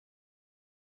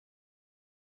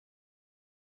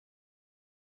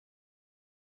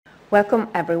Welcome,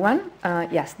 everyone.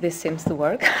 Yes, this seems to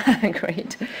work.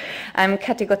 Great. I'm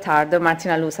Katy Gottardo,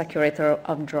 Martina Lusa Curator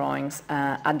of Drawings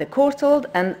at the Courtauld,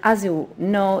 and as you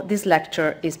know, this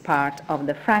lecture is part of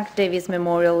the Frank Davies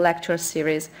Memorial Lecture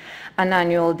Series, an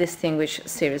annual distinguished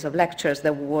series of lectures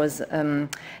that was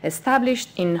established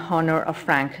in honor of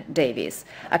Frank Davies,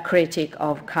 a critic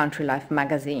of Country Life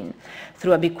magazine,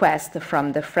 through a bequest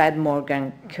from the Fred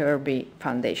Morgan Kirby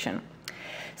Foundation.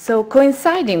 So,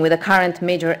 coinciding with the current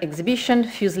major exhibition,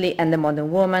 Fuseli and the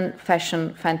Modern Woman,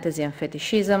 Fashion, Fantasy and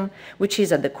Fetishism, which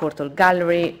is at the Courtauld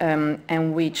Gallery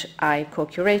and which I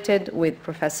co-curated with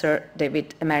Professor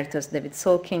Emeritus David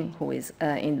Solkin, who is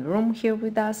in the room here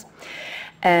with us.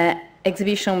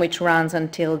 Exhibition which runs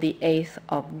until the 8th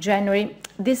of January.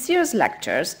 This year's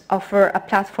lectures offer a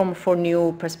platform for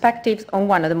new perspectives on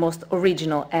one of the most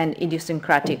original and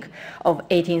idiosyncratic of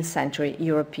 18th century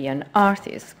European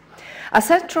artists. A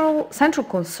central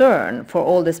concern for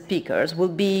all the speakers will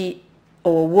be,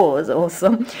 or was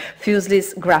also,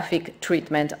 Fuseli's graphic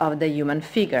treatment of the human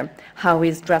figure, how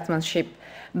his draftsmanship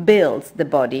builds the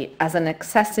body as an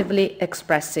excessively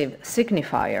expressive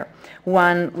signifier,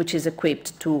 one which is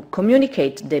equipped to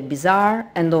communicate the bizarre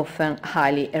and often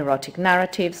highly erotic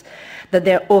narratives that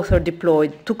their author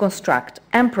deployed to construct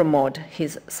and promote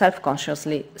his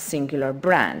self-consciously singular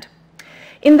brand.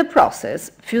 In the process,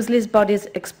 Fuseli's bodies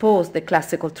exposed the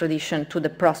classical tradition to the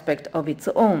prospect of its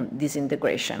own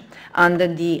disintegration under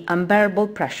the unbearable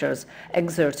pressures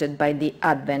exerted by the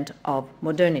advent of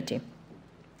modernity.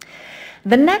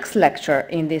 The next lecture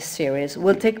in this series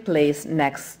will take place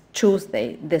next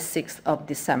Tuesday, the 6th of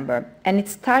December, and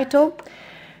its title,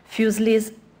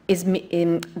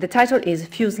 the title is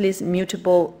Fuseli's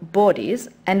Mutable Bodies,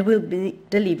 and will be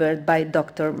delivered by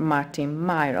Dr. Martin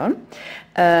Myron,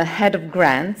 Head of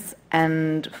Grants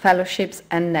and Fellowships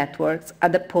and Networks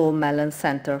at the Paul Mellon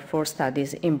Center for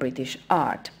Studies in British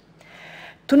Art.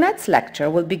 Tonight's lecture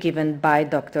will be given by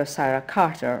Dr. Sarah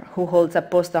Carter, who holds a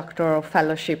postdoctoral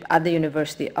fellowship at the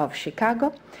University of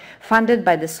Chicago, funded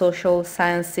by the Social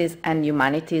Sciences and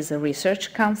Humanities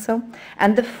Research Council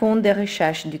and the Fonds de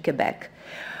Recherche du Québec,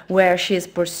 where she is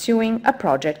pursuing a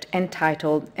project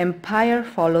entitled Empire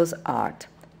Follows Art,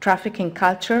 Trafficking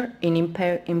Culture in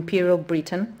Imperial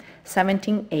Britain,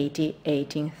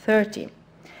 1780-1830.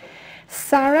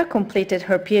 Sarah completed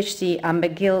her PhD at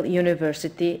McGill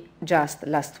University just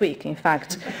last week. In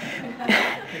fact,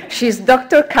 she's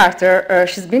Dr. Carter,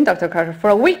 she's been Dr. Carter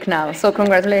for a week now, so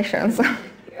congratulations.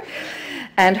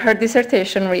 And her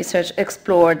dissertation research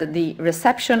explored the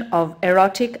reception of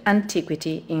erotic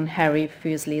antiquity in Henry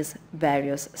Fuseli's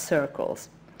various circles.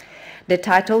 The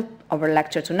title of our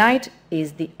lecture tonight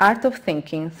is The Art of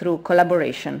Thinking Through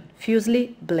Collaboration,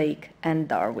 Fuseli, Blake, and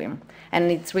Darwin.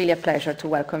 And it's really a pleasure to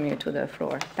welcome you to the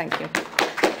floor. Thank you.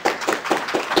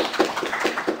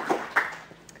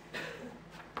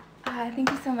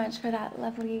 Thank you so much for that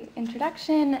lovely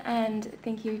introduction, and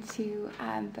thank you to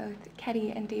both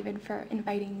Katy and David for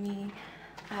inviting me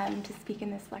to speak in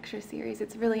this lecture series.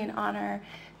 It's really an honor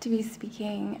to be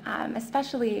speaking,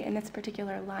 especially in this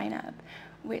particular lineup,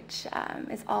 which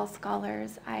is all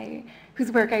scholars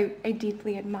whose work I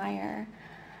deeply admire.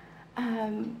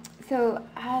 Can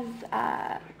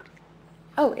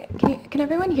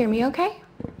everyone hear me okay?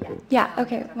 Yeah,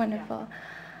 okay, wonderful.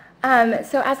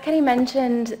 So as Katy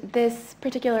mentioned, this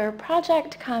particular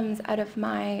project comes out of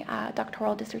my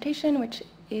doctoral dissertation, which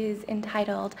is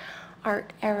entitled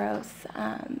Art, Eros,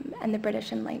 and the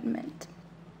British Enlightenment.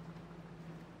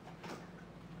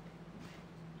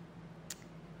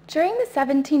 During the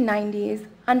 1790s,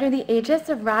 under the aegis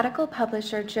of radical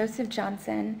publisher Joseph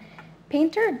Johnson,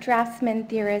 painter, draftsman,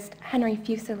 theorist Henry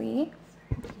Fuseli,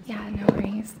 yeah, no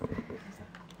worries.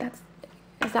 Is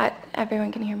that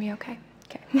everyone can hear me okay?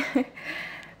 Okay.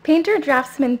 Painter,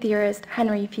 draftsman, theorist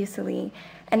Henry Fuseli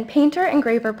and painter,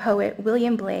 engraver, poet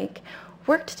William Blake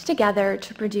worked together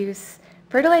to produce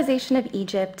Fertilization of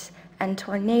Egypt and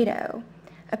Tornado,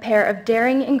 a pair of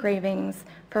daring engravings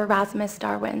for Erasmus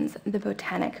Darwin's The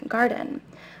Botanic Garden,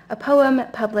 a poem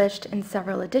published in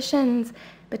several editions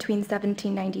between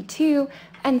 1792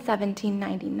 and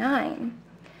 1799.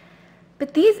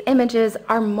 But these images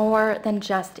are more than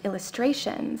just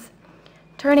illustrations.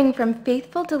 Turning from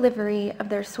faithful delivery of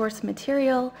their source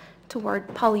material toward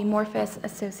polymorphous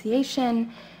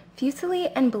association, Fuseli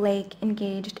and Blake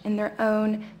engaged in their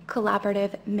own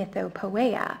collaborative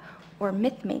mythopoeia, or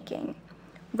myth-making,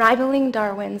 rivaling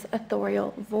Darwin's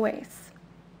authorial voice.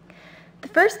 The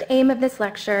first aim of this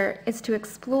lecture is to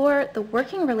explore the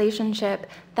working relationship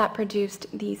that produced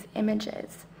these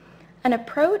images, an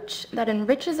approach that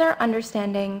enriches our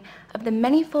understanding of the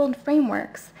manifold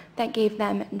frameworks that gave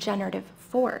them generative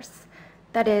force,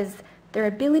 that is, their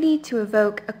ability to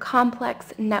evoke a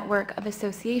complex network of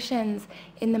associations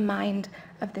in the mind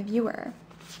of the viewer.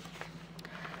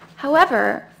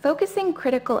 However, focusing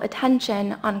critical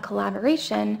attention on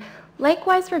collaboration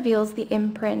likewise reveals the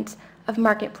imprint of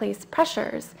marketplace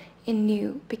pressures in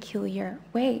new, peculiar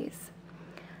ways.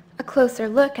 A closer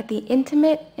look at the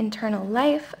intimate internal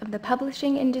life of the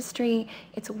publishing industry,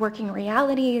 its working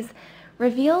realities,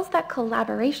 reveals that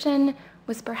collaboration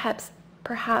was perhaps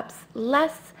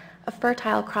less a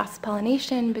fertile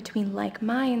cross-pollination between like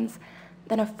minds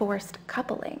than a forced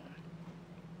coupling.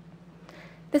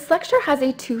 This lecture has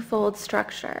a twofold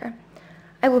structure.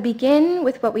 I will begin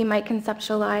with what we might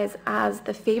conceptualize as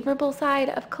the favorable side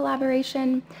of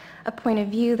collaboration, a point of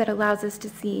view that allows us to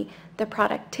see the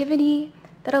productivity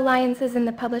that alliances in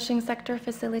the publishing sector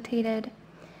facilitated.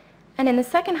 And in the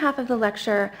second half of the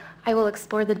lecture, I will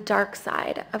explore the dark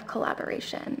side of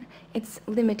collaboration, its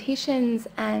limitations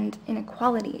and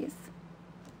inequalities.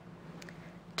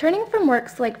 Turning from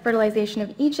works like Fertilization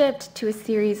of Egypt to a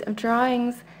series of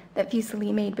drawings that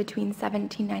Fuseli made between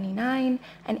 1799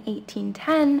 and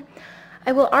 1810,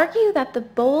 I will argue that the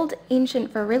bold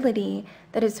ancient virility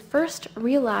that is first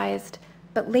realized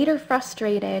but later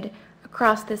frustrated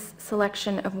across this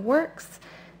selection of works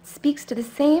speaks to the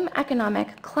same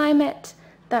economic climate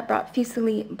that brought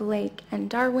Fuseli, Blake, and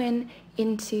Darwin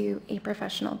into a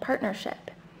professional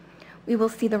partnership. We will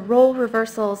see the role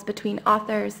reversals between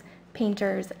authors,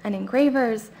 painters, and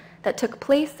engravers that took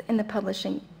place in the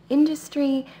publishing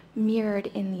industry mirrored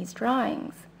in these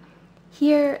drawings.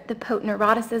 Here, the potent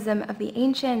eroticism of the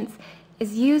ancients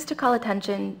is used to call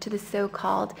attention to the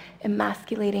so-called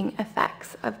emasculating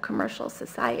effects of commercial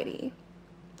society.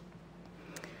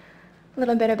 A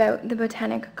little bit about the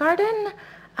Botanic Garden.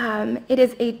 It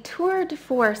is a tour de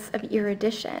force of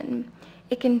erudition.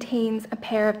 It contains a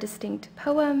pair of distinct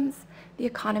poems, the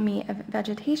economy of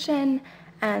vegetation,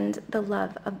 and the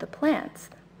love of the plants.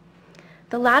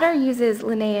 The latter uses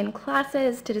Linnaean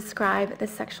classes to describe the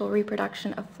sexual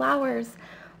reproduction of flowers,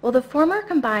 while the former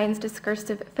combines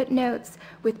discursive footnotes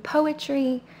with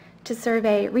poetry to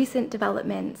survey recent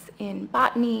developments in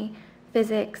botany,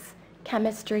 physics,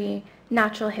 chemistry,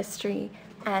 natural history,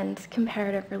 and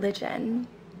comparative religion.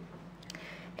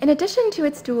 In addition to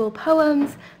its dual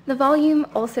poems, the volume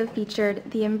also featured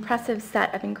the impressive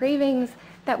set of engravings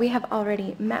that we have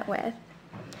already met with.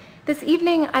 This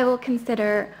evening, I will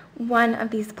consider one of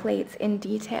these plates in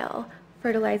detail,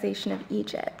 Fertilization of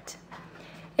Egypt.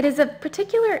 It is of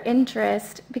particular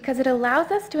interest because it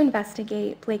allows us to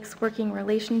investigate Blake's working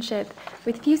relationship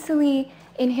with Fuseli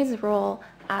in his role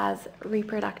as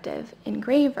reproductive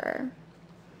engraver.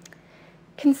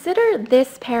 Consider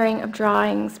this pairing of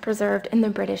drawings preserved in the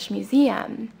British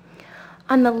Museum.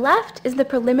 On the left is the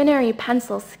preliminary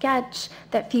pencil sketch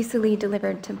that Fuseli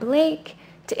delivered to Blake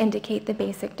to indicate the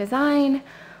basic design,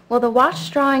 while the wash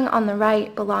drawing on the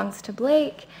right belongs to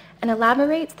Blake and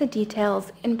elaborates the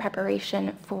details in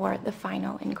preparation for the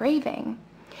final engraving.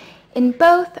 In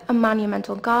both, a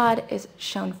monumental god is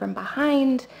shown from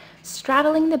behind,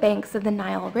 straddling the banks of the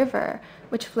Nile River,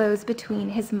 which flows between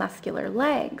his muscular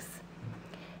legs.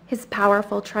 His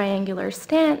powerful triangular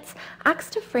stance acts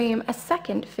to frame a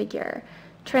second figure,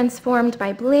 transformed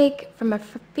by Blake from a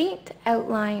faint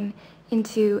outline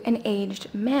into an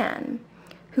aged man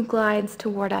who glides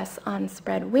toward us on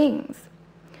spread wings.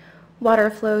 Water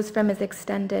flows from his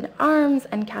extended arms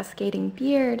and cascading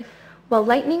beard, while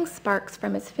lightning sparks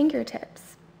from his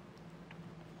fingertips.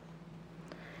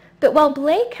 But while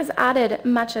Blake has added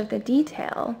much of the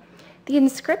detail, the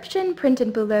inscription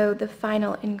printed below the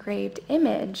final engraved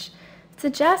image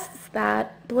suggests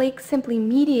that Blake simply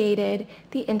mediated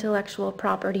the intellectual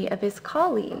property of his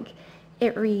colleague.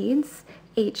 It reads,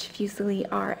 H. Fuseli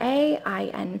R.A.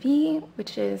 I.N.V.,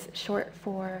 which is short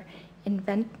for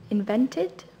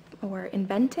invented,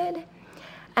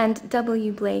 and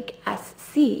W. Blake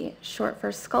S.C., short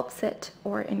for sculpted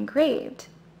or engraved.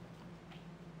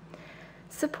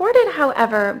 Supported,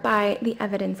 however, by the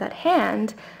evidence at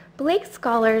hand, Blake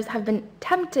scholars have been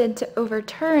tempted to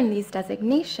overturn these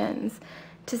designations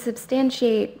to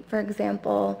substantiate, for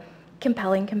example,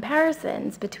 compelling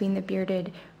comparisons between the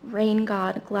bearded rain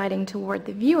god gliding toward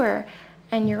the viewer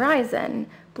and Herein,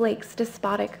 Blake's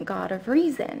despotic god of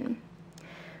reason.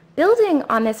 Building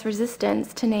on this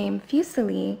resistance to name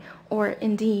Fuseli, or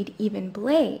indeed even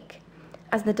Blake,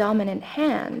 as the dominant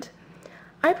hand,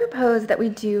 I propose that we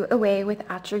do away with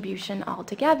attribution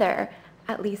altogether,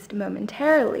 at least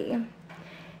momentarily.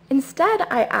 Instead,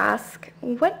 I ask,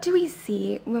 what do we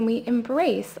see when we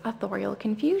embrace authorial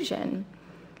confusion?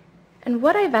 And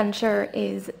what I venture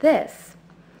is this.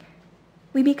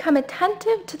 we become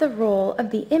attentive to the role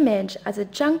of the image as a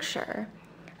juncture,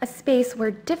 a space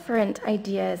where different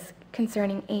ideas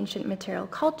concerning ancient material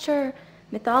culture,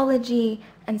 mythology,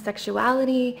 and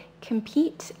sexuality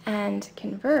compete and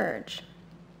converge.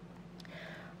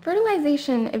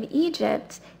 Fertilization of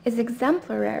Egypt is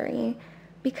exemplary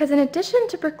because in addition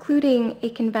to precluding a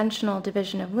conventional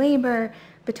division of labor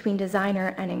between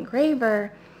designer and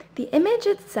engraver, the image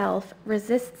itself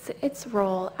resists its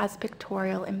role as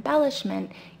pictorial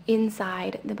embellishment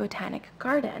inside the Botanic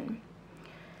garden.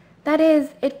 That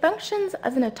is, it functions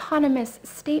as an autonomous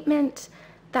statement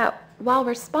that, while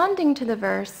responding to the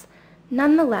verse,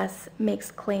 nonetheless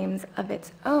makes claims of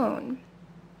its own.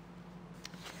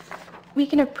 We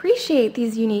can appreciate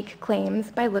these unique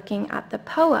claims by looking at the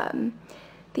poem.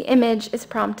 The image is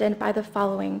prompted by the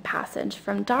following passage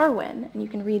from Darwin, and you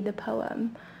can read the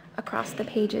poem across the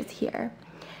pages here.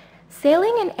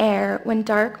 Sailing in air when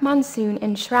dark monsoon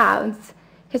enshrouds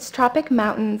his tropic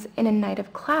mountains in a night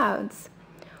of clouds,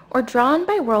 or drawn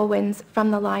by whirlwinds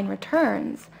from the line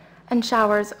returns, and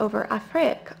showers over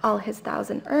Afrique all his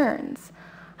 1,000 urns.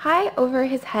 High over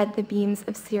his head the beams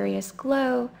of Sirius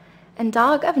glow, and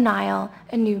dog of Nile,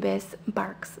 Anubis,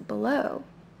 barks below.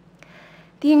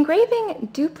 The engraving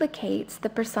duplicates the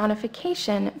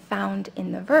personification found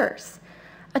in the verse,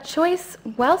 a choice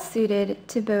well suited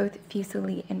to both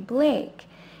Fuseli and Blake,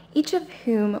 each of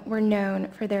whom were known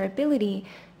for their ability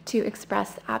to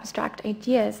express abstract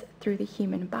ideas through the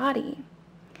human body.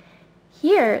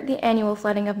 Here, the annual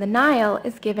flooding of the Nile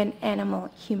is given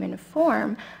animal-human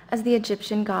form as the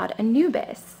Egyptian god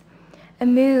Anubis, a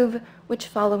move which,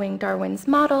 following Darwin's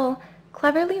model,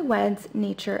 cleverly weds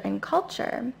nature and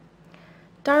culture.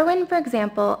 Darwin, for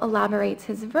example, elaborates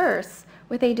his verse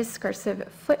with a discursive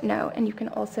footnote, and you can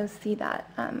also see that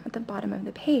at the bottom of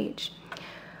the page,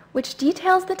 which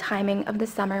details the timing of the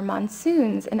summer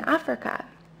monsoons in Africa.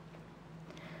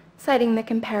 Citing the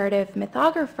comparative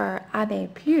mythographer Abbé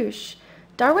Pluche,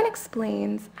 Darwin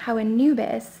explains how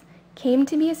Anubis came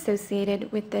to be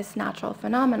associated with this natural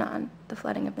phenomenon, the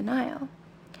flooding of the Nile.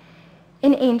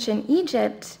 In ancient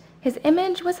Egypt, his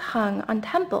image was hung on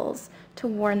temples to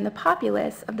warn the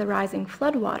populace of the rising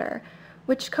floodwater,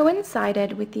 which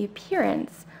coincided with the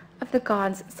appearance of the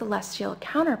god's celestial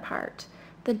counterpart,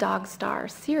 the dog star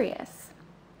Sirius.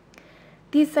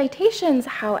 These citations,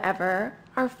 however,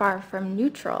 are far from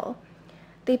neutral.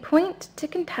 They point to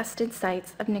contested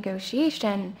sites of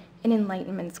negotiation in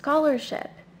Enlightenment scholarship,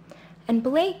 and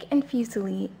Blake and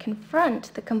Fuseli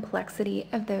confront the complexity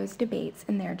of those debates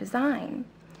in their design.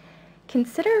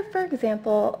 Consider, for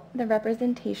example, the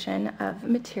representation of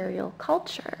material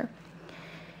culture.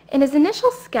 In his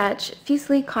initial sketch,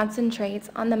 Fuseli concentrates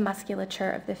on the musculature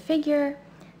of the figure,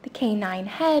 the canine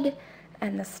head,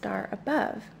 and the star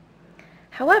above.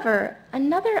 However,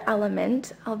 another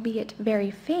element, albeit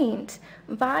very faint,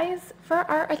 vies for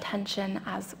our attention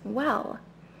as well.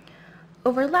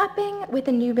 Overlapping with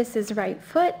Anubis's right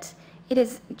foot, it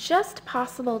is just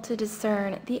possible to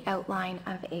discern the outline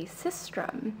of a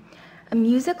sistrum, a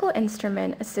musical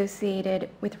instrument associated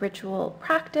with ritual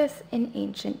practice in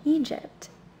ancient Egypt.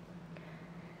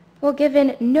 While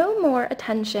given no more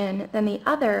attention than the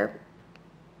other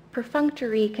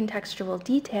perfunctory contextual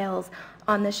details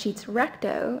on the sheet's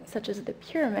recto, such as the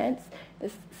pyramids,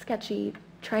 this sketchy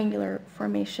triangular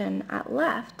formation at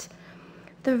left,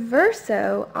 the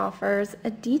verso offers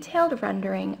a detailed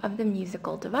rendering of the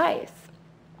musical device.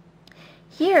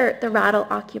 Here, the rattle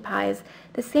occupies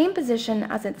the same position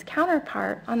as its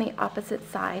counterpart on the opposite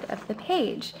side of the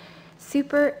page,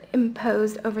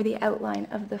 superimposed over the outline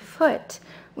of the foot,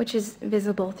 which is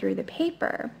visible through the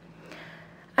paper.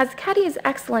 As Ketty's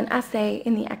excellent essay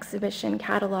in the exhibition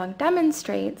catalog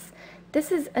demonstrates,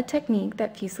 this is a technique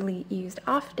that Fuseli used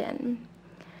often.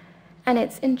 And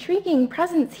its intriguing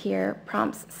presence here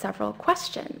prompts several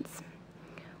questions.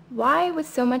 Why was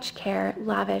so much care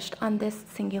lavished on this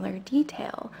singular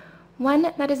detail,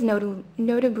 one that is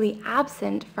notably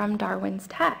absent from Darwin's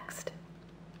text?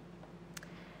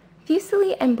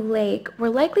 Fuseli and Blake were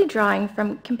likely drawing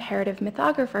from comparative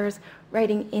mythographers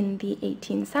writing in the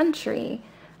 18th century,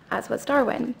 as was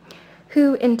Darwin,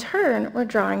 who in turn were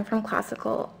drawing from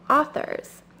classical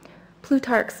authors.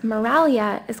 Plutarch's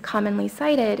Moralia is commonly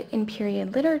cited in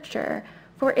period literature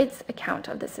for its account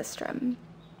of the sistrum.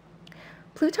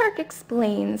 Plutarch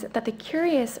explains that the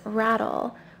curious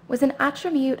rattle was an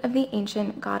attribute of the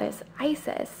ancient goddess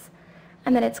Isis,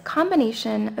 and that its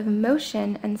combination of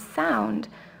motion and sound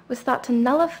was thought to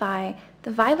nullify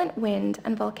the violent wind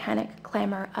and volcanic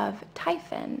clamor of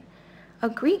Typhon, a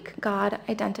Greek god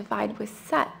identified with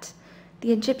Set,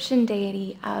 the Egyptian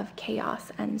deity of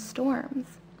chaos and storms.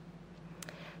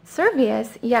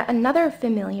 Servius, yet another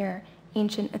familiar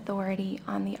ancient authority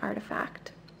on the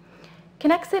artifact,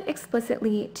 connects it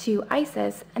explicitly to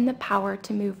Isis and the power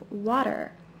to move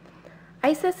water.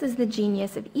 Isis is the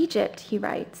genius of Egypt, he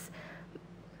writes,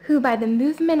 who by the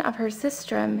movement of her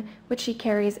sistrum, which she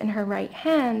carries in her right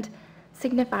hand,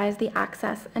 signifies the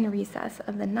access and recess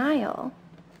of the Nile.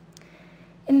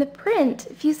 In the print,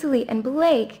 Fuseli and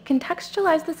Blake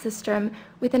contextualize the sistrum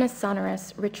within a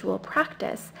sonorous ritual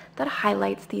practice that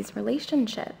highlights these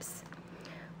relationships.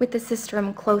 With the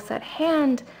sistrum close at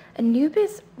hand,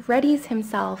 Anubis readies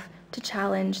himself to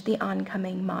challenge the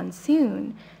oncoming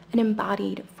monsoon, an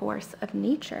embodied force of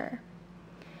nature.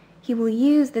 He will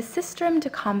use the sistrum to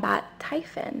combat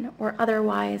Typhon, or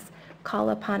otherwise call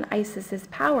upon Isis's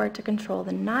power to control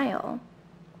the Nile.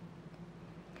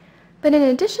 But in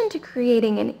addition to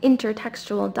creating an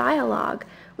intertextual dialogue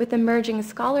with emerging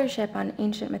scholarship on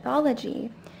ancient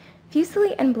mythology,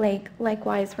 Fuseli and Blake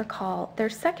likewise recall their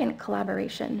second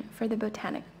collaboration for the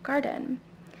Botanic Garden.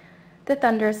 The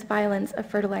thunderous violence of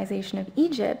fertilization of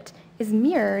Egypt is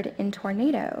mirrored in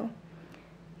Tornado.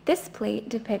 This plate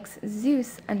depicts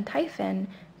Zeus and Typhon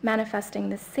manifesting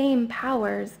the same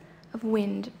powers of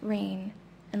wind, rain,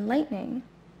 and lightning.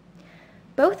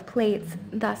 Both plates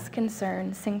thus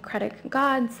concern syncretic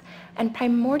gods and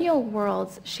primordial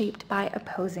worlds shaped by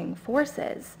opposing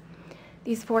forces.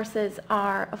 These forces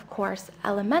are, of course,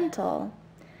 elemental,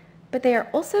 but they are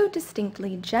also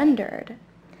distinctly gendered.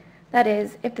 That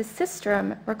is, if the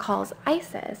sistrum recalls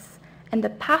Isis and the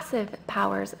passive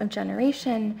powers of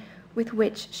generation with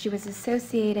which she was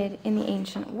associated in the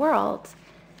ancient world,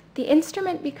 the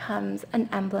instrument becomes an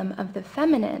emblem of the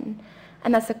feminine,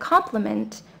 and thus a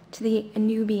complement to the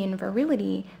Anubian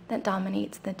virility that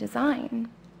dominates the design.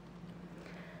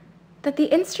 That the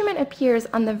instrument appears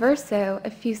on the verso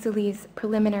of Fuseli's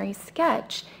preliminary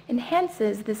sketch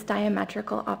enhances this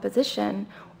diametrical opposition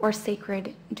or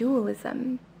sacred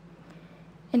dualism.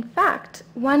 In fact,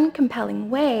 one compelling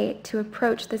way to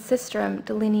approach the sistrum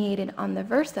delineated on the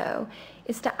verso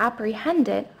is to apprehend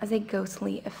it as a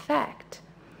ghostly effect.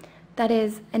 That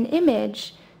is, an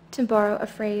image, to borrow a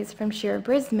phrase from Shearer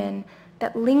Brisman,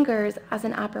 that lingers as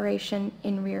an apparition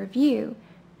in rear view,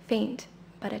 faint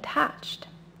but attached.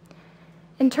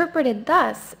 Interpreted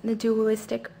thus, the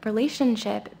dualistic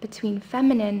relationship between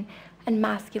feminine and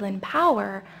masculine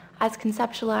power, as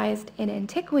conceptualized in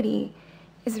antiquity,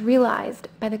 is realized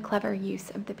by the clever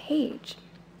use of the page.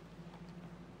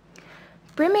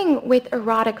 Brimming with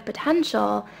erotic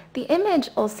potential, the image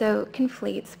also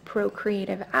conflates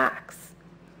procreative acts.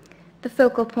 The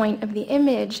focal point of the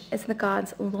image is the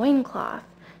god's loincloth,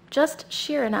 just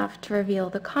sheer enough to reveal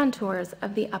the contours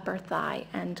of the upper thigh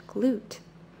and glute.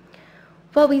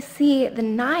 While we see the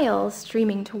Nile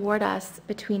streaming toward us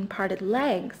between parted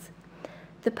legs,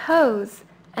 the pose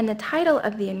and the title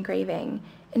of the engraving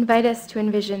invite us to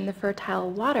envision the fertile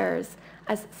waters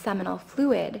as seminal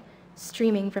fluid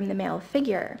streaming from the male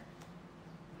figure.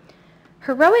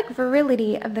 Heroic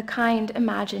virility of the kind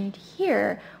imagined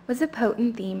here was a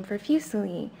potent theme for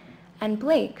Fuseli, and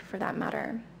Blake for that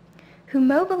matter, who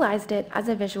mobilized it as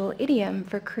a visual idiom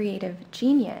for creative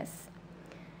genius.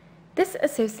 This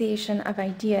association of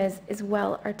ideas is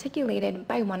well articulated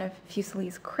by one of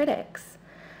Fuseli's critics.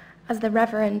 As the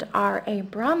Reverend R.A.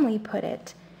 Bromley put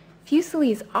it,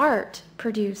 Fuseli's art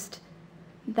produced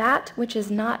that which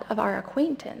is not of our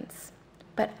acquaintance,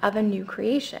 but of a new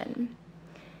creation.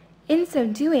 In so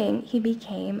doing, he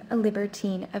became a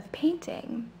libertine of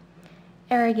painting,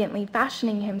 arrogantly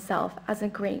fashioning himself as a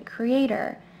great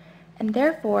creator, and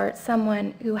therefore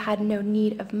someone who had no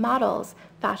need of models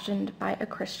fashioned by a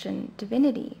Christian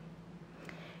divinity.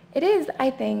 It is, I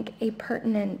think, a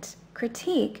pertinent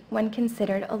critique when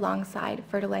considered alongside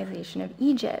Fertilization of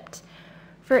Egypt,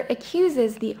 for it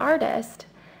accuses the artist,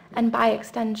 and by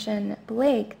extension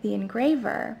Blake, the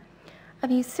engraver, of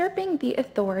usurping the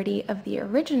authority of the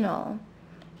original,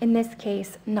 in this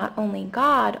case not only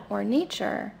God or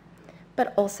nature,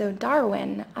 but also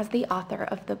Darwin as the author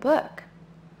of the book.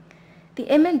 The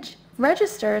image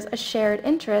registers a shared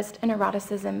interest in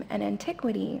eroticism and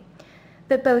antiquity,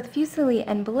 but both Fuseli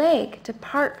and Blake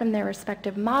depart from their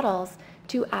respective models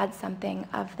to add something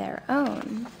of their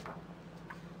own.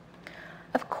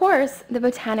 Of course, the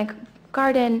Botanic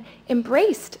Garden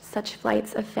embraced such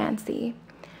flights of fancy.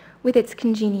 With its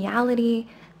congeniality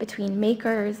between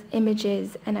makers,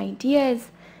 images, and ideas,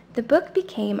 the book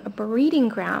became a breeding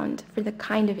ground for the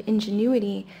kind of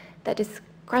ingenuity that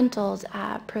disgruntled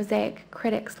prosaic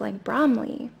critics like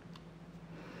Bromley.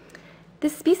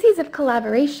 This species of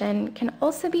collaboration can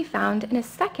also be found in a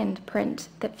second print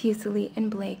that Fuseli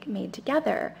and Blake made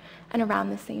together, and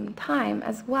around the same time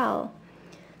as well.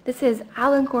 This is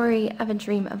Allegory of a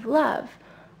Dream of Love,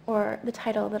 or the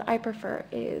title that I prefer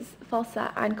is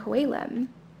Falsa and Coelum.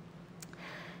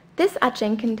 This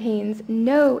etching contains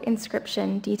no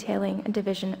inscription detailing a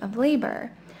division of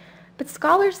labor, but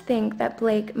scholars think that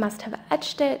Blake must have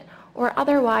etched it, or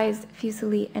otherwise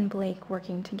Fuseli and Blake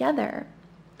working together.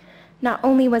 Not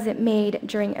only was it made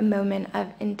during a moment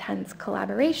of intense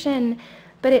collaboration,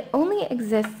 but it only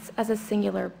exists as a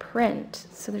singular print,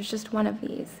 so there's just one of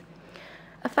these.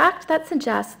 A fact that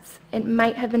suggests it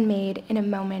might have been made in a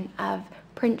moment of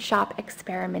print shop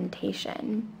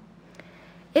experimentation.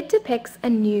 It depicts a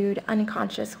nude,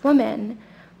 unconscious woman,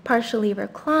 partially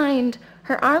reclined,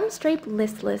 her arms draped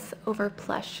listless over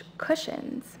plush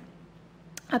cushions.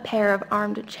 A pair of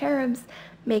armed cherubs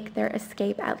make their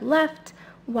escape at left,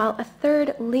 while a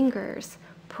third lingers,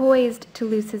 poised to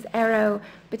loose his arrow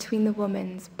between the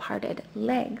woman's parted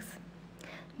legs.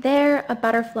 There, a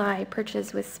butterfly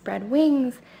perches with spread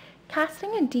wings,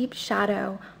 casting a deep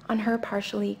shadow on her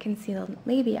partially concealed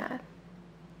labia.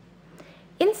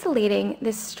 Insulating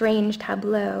this strange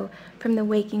tableau from the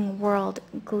waking world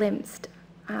glimpsed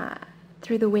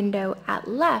through the window at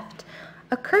left,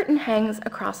 a curtain hangs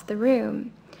across the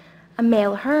room. A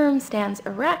male Herm stands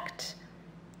erect,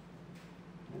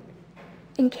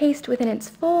 encased within its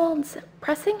folds,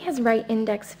 pressing his right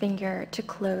index finger to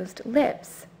closed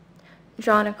lips.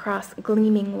 Drawn across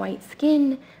gleaming white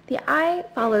skin, the eye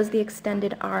follows the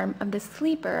extended arm of the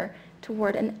sleeper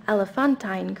toward an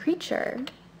elephantine creature.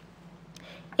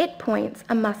 It points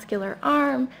a muscular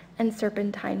arm and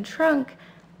serpentine trunk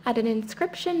at an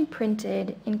inscription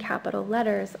printed in capital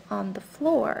letters on the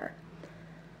floor.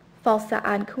 Falsa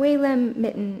ad coelum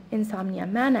mitten insomnia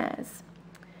manes.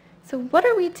 So what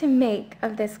are we to make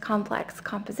of this complex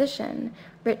composition,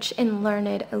 rich in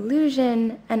learned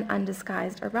illusion and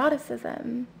undisguised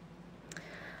eroticism?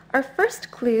 Our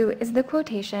first clue is the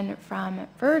quotation from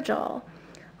Virgil,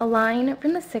 a line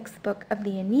from the 6th book of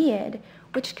the Aeneid,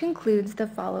 which concludes the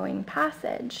following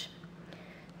passage.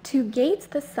 Two gates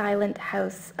the silent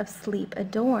house of sleep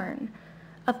adorn,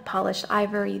 of polished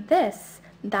ivory this,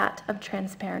 that of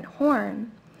transparent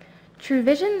horn. True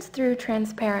visions through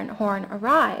transparent horn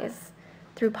arise,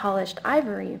 through polished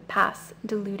ivory pass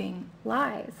deluding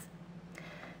lies.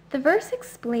 The verse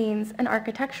explains an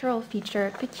architectural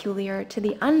feature peculiar to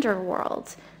the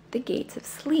underworld, the gates of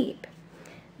sleep.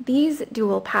 These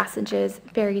dual passages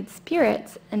varied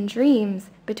spirits and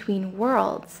dreams between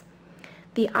worlds.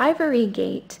 The ivory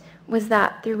gate was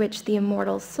that through which the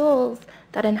immortal souls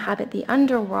that inhabit the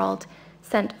underworld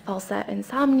sent falsa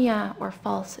insomnia or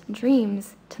false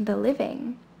dreams to the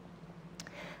living.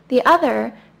 The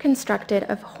other, constructed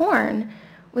of horn,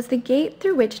 was the gate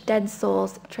through which dead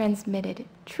souls transmitted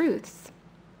truths.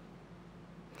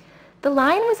 The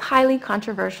line was highly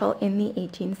controversial in the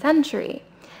 18th century.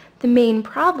 The main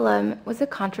problem was a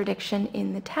contradiction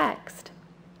in the text.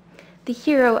 The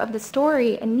hero of the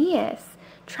story, Aeneas,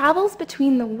 travels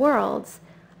between the worlds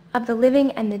of the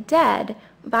living and the dead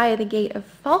via the gate of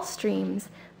false dreams,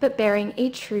 but bearing a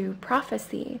true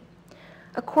prophecy.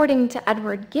 According to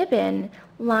Edward Gibbon,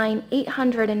 line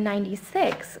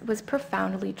 896 was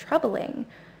profoundly troubling.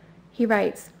 He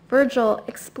writes, Virgil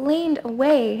explained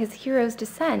away his hero's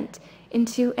descent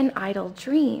into an idle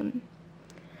dream.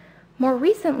 More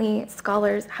recently,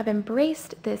 scholars have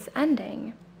embraced this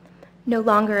ending. No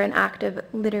longer an act of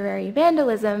literary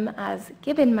vandalism, as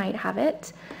Gibbon might have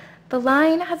it, the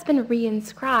line has been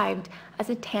reinscribed as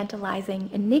a tantalizing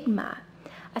enigma,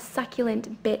 a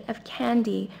succulent bit of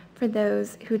candy for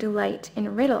those who delight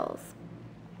in riddles.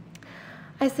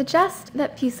 I suggest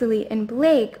that Fuseli and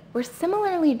Blake were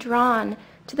similarly drawn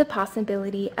to the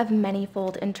possibility of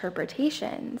manifold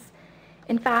interpretations.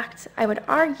 In fact, I would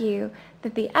argue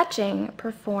that the etching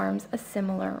performs a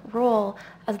similar role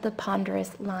as the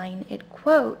ponderous line it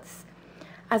quotes.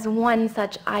 As one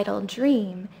such idle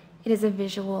dream, it is a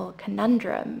visual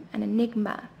conundrum, an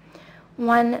enigma,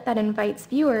 one that invites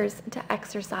viewers to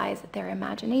exercise their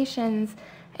imaginations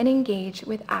and engage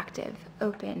with active,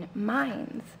 open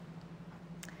minds.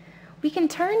 We can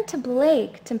turn to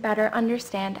Blake to better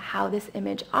understand how this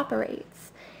image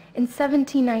operates. In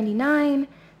 1799,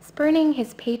 spurning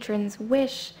his patron's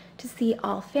wish to see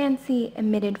all fancy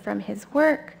emitted from his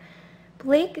work,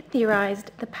 Blake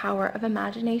theorized the power of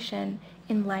imagination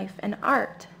in life and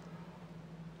art.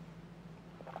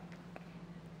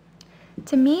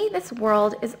 To me, this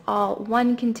world is all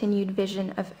one continued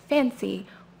vision of fancy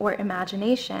or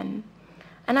imagination,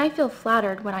 and I feel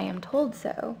flattered when I am told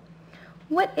so.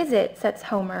 What is it sets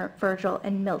Homer, Virgil,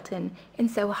 and Milton in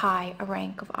so high a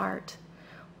rank of art?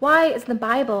 Why is the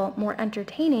Bible more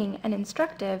entertaining and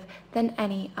instructive than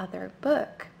any other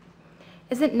book?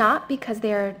 Is it not because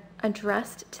they are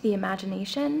addressed to the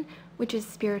imagination, which is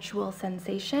spiritual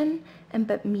sensation, and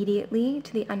but mediately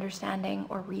to the understanding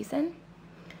or reason?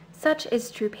 Such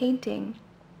is true painting,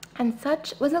 and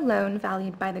such was alone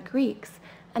valued by the Greeks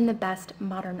and the best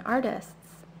modern artists.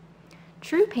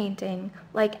 True painting,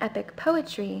 like epic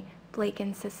poetry, Blake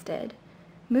insisted,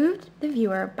 moved the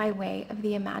viewer by way of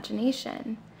the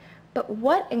imagination. But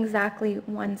what exactly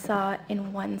one saw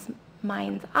in one's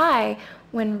mind's eye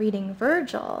when reading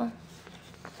Virgil,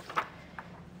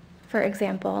 for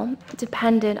example,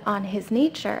 depended on his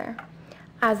nature.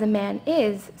 As a man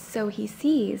is, so he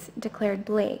sees, declared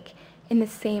Blake in the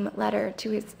same letter to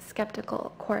his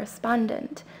skeptical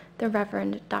correspondent, the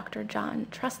Reverend Dr. John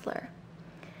Tressler.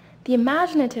 The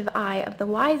imaginative eye of the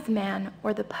wise man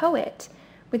or the poet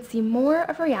would see more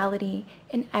of reality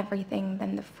in everything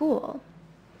than the fool.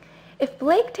 If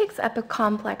Blake takes up a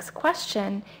complex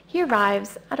question, he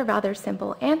arrives at a rather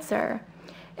simple answer.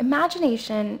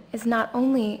 Imagination is not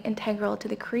only integral to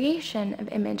the creation of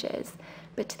images,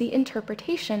 but to the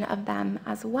interpretation of them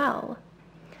as well.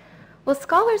 While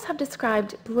scholars have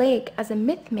described Blake as a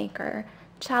myth maker,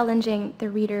 challenging the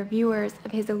reader-viewers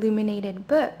of his illuminated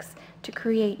books to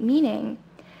create meaning,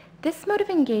 this mode of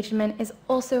engagement is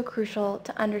also crucial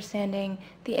to understanding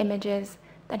the images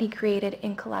that he created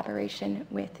in collaboration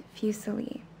with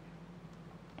Fuseli.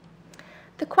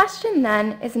 The question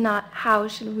then is not how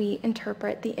should we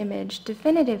interpret the image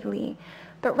definitively,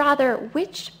 but rather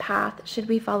which path should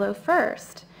we follow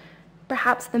first?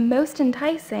 Perhaps the most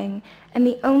enticing, and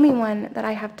the only one that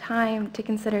I have time to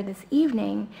consider this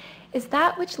evening, is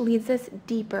that which leads us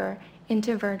deeper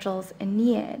into Virgil's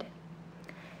Aeneid.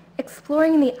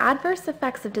 Exploring the adverse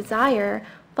effects of desire,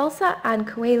 Falsa ad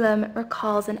Coelum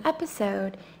recalls an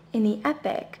episode in the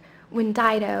epic when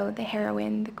Dido, the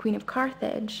heroine, the Queen of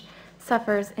Carthage,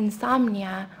 suffers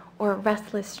insomnia or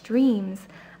restless dreams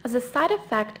as a side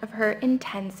effect of her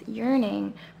intense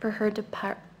yearning for her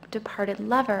departed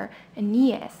lover,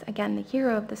 Aeneas, again the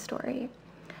hero of the story.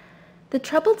 The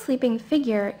troubled sleeping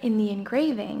figure in the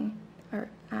engraving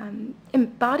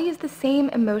embodies the same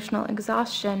emotional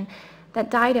exhaustion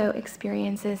that Dido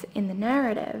experiences in the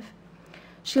narrative.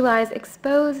 She lies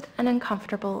exposed and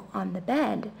uncomfortable on the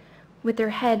bed, with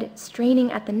her head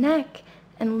straining at the neck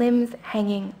and limbs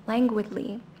hanging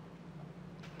languidly.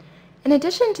 In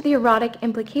addition to the erotic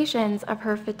implications of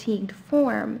her fatigued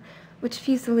form, which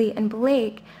Fuseli and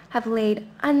Blake have laid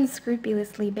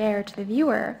unscrupulously bare to the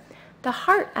viewer, the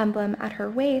heart emblem at her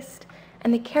waist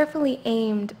and the carefully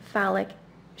aimed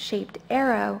phallic-shaped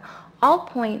arrow all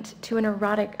point to an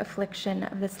erotic affliction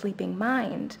of the sleeping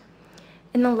mind.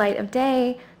 In the light of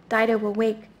day, Dido will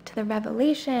wake to the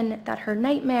revelation that her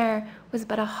nightmare was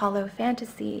but a hollow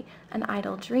fantasy, an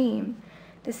idle dream,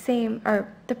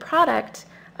 the product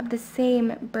of the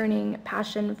same burning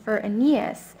passion for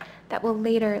Aeneas that will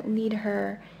later lead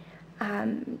her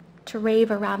to rave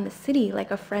around the city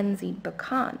like a frenzied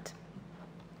bacchante.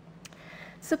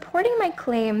 Supporting my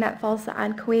claim that Falsa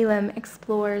ad Coelum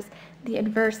explores the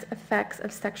adverse effects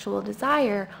of sexual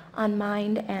desire on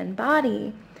mind and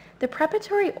body, the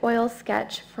preparatory oil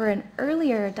sketch for an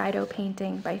earlier Dido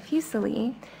painting by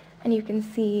Fuseli, and you can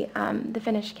see the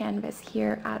finished canvas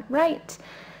here at right,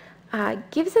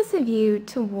 gives us a view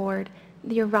toward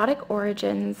the erotic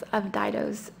origins of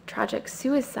Dido's tragic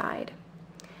suicide.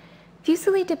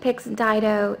 Fuseli depicts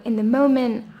Dido in the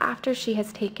moment after she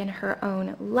has taken her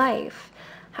own life,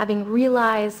 having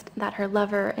realized that her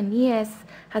lover Aeneas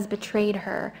has betrayed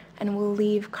her and will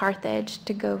leave Carthage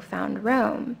to go found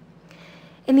Rome.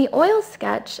 In the oil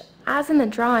sketch, as in the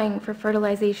drawing for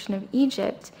Fertilization of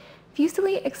Egypt,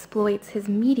 Fuseli exploits his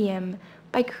medium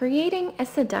by creating a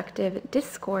seductive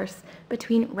discourse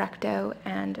between recto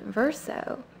and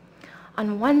verso.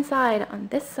 On one side, on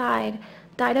this side,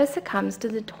 Dido succumbs to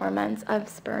the torments of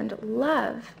spurned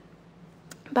love.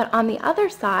 But on the other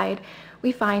side,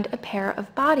 we find a pair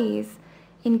of bodies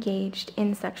engaged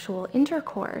in sexual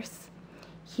intercourse.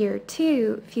 Here,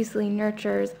 too, Fuseli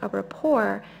nurtures a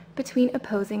rapport between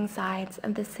opposing sides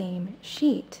of the same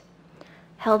sheet.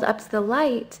 Held up to the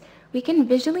light, we can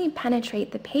visually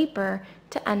penetrate the paper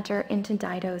to enter into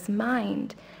Dido's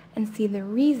mind and see the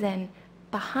reason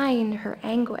behind her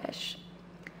anguish.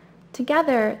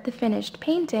 Together, the finished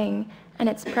painting and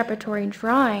its preparatory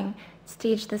drawing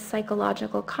stage the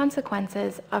psychological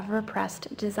consequences of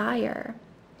repressed desire.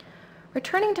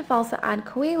 Returning to Falsa ad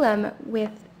Coelum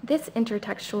with this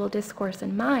intertextual discourse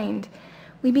in mind,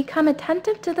 we become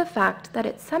attentive to the fact that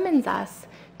it summons us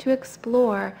to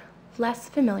explore less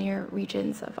familiar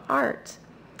regions of art,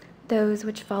 those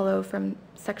which follow from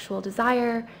sexual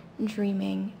desire,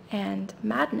 dreaming, and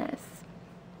madness.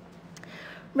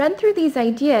 Read through these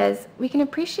ideas, we can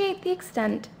appreciate the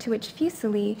extent to which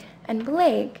Fuseli and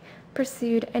Blake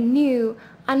pursued a new,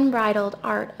 unbridled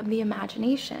art of the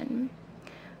imagination.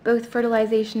 Both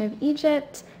Fertilization of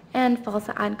Egypt and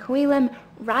Falsa ad Coelum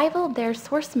rivaled their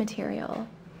source material.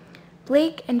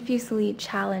 Blake and Fuseli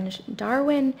challenged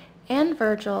Darwin and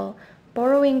Virgil,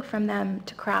 borrowing from them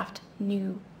to craft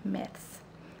new myths,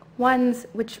 ones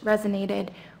which resonated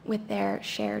with their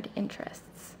shared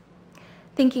interests.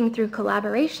 Thinking through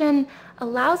collaboration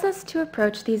allows us to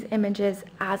approach these images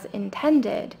as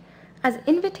intended, as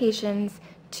invitations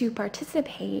to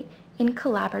participate in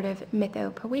collaborative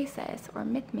mythopoiesis, or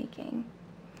myth-making.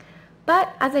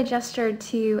 But as I gestured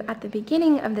to at the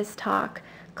beginning of this talk,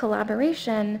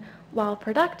 collaboration, while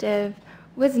productive,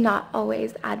 was not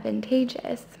always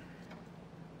advantageous.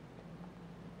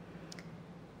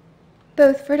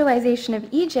 Both Fertilization of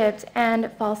Egypt and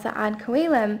Falsa ad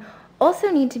Coelum also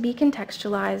need to be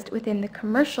contextualized within the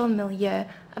commercial milieu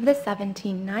of the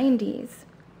 1790s.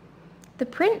 The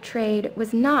print trade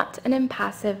was not an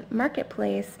impassive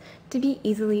marketplace to be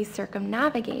easily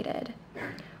circumnavigated.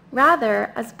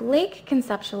 Rather, as Blake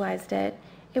conceptualized it,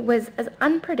 it was as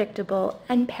unpredictable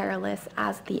and perilous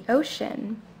as the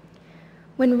ocean.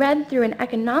 When read through an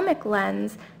economic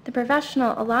lens, the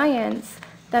professional alliance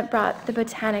that brought the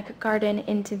Botanic Garden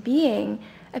into being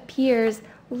appears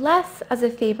less as a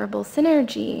favorable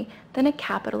synergy than a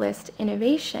capitalist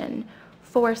innovation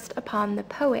forced upon the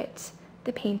poet,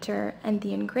 the painter, and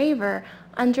the engraver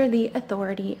under the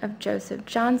authority of Joseph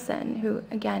Johnson, who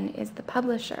again is the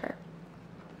publisher.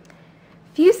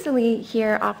 Fuseli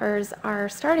here offers our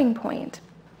starting point.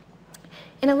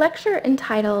 In a lecture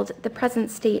entitled The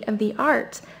Present State of the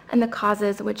Art and the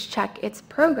Causes Which Check Its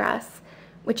Progress,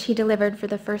 which he delivered for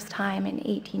the first time in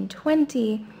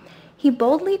 1820, he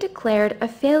boldly declared a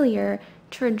failure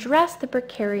to address the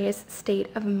precarious state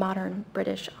of modern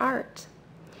British art.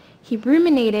 He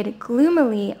ruminated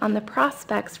gloomily on the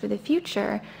prospects for the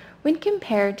future when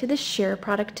compared to the sheer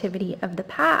productivity of the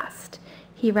past.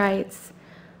 He writes,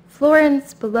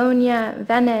 "Florence, Bologna,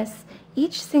 Venice,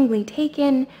 each singly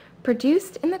taken,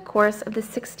 produced in the course of the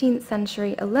 16th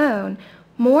century alone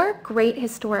more great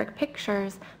historic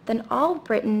pictures than all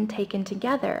Britain taken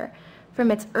together, from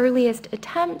its earliest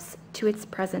attempts to its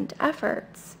present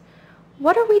efforts.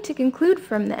 What are we to conclude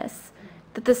from this?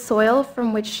 That the soil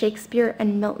from which Shakespeare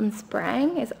and Milton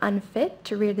sprang is unfit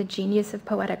to rear the genius of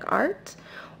poetic art,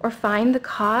 or find the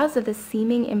cause of the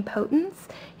seeming impotence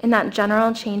in that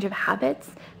general change of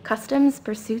habits, customs,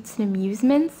 pursuits, and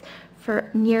amusements for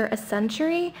near a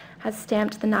century has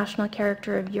stamped the national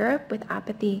character of Europe with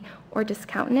apathy or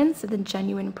discountenance of the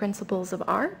genuine principles of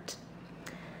art?"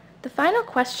 The final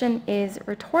question is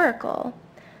rhetorical.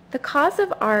 The cause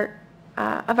of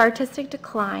artistic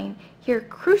decline, here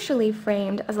crucially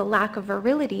framed as a lack of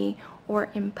virility or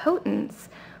impotence,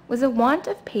 was a want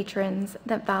of patrons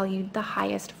that valued the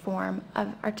highest form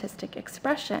of artistic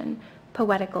expression,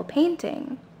 poetical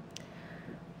painting.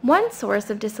 One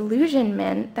source of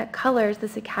disillusionment that colors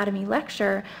this Academy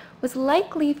lecture was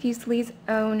likely Fuseli's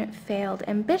own failed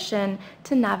ambition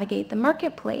to navigate the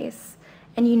marketplace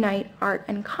and unite art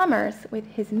and commerce with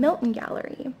his Milton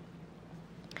Gallery.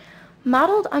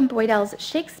 Modeled on Boydell's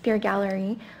Shakespeare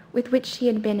Gallery, with which he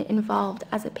had been involved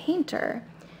as a painter,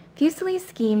 Fuseli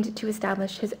schemed to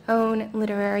establish his own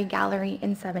literary gallery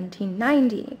in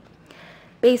 1790.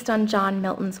 Based on John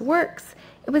Milton's works,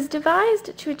 it was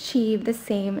devised to achieve the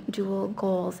same dual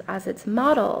goals as its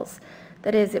models.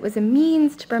 That is, it was a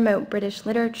means to promote British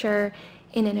literature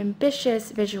in an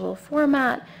ambitious visual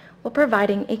format while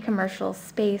providing a commercial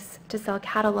space to sell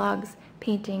catalogs,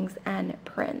 paintings, and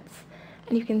prints.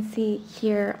 And you can see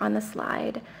here on the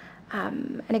slide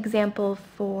an example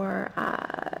for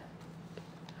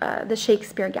the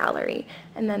Shakespeare Gallery,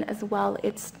 and then as well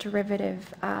its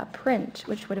derivative print,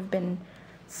 which would have been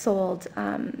sold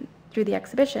through the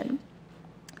exhibition.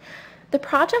 The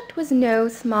project was no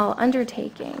small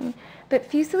undertaking, but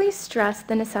Fuseli stressed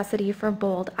the necessity for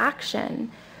bold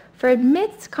action. For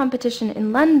amidst competition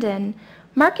in London,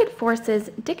 market forces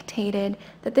dictated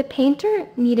that the painter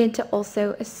needed to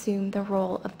also assume the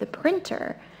role of the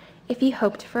printer if he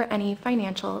hoped for any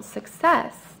financial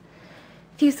success.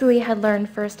 Fuseli had learned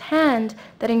firsthand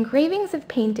that engravings of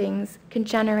paintings could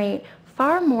generate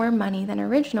far more money than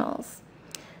originals.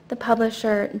 The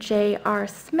publisher J.R.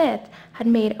 Smith had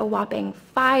made a whopping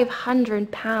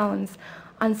 £500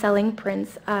 on selling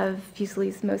prints of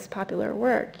Fuseli's most popular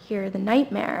work, here The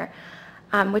Nightmare,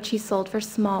 which he sold for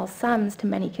small sums to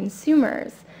many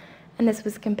consumers. And this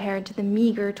was compared to the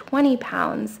meager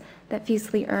 £20 that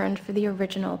Fuseli earned for the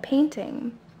original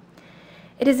painting.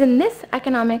 It is in this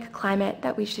economic climate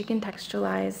that we should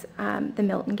contextualize the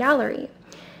Milton Gallery.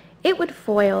 It would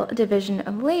foil a division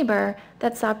of labor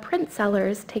that saw print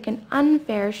sellers take an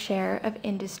unfair share of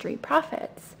industry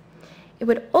profits. It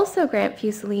would also grant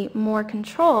Fuseli more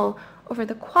control over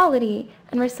the quality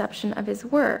and reception of his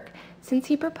work, since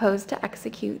he proposed to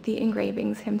execute the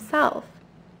engravings himself.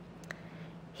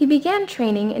 He began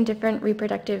training in different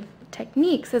reproductive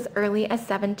techniques as early as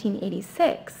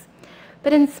 1786,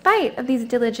 but in spite of these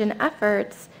diligent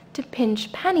efforts to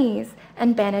pinch pennies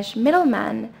and banish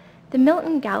middlemen, the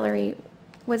Milton Gallery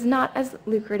was not as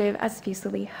lucrative as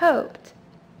Fuseli hoped.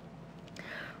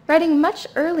 Writing much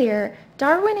earlier,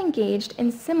 Darwin engaged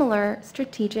in similar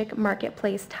strategic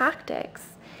marketplace tactics.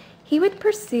 He would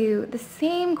pursue the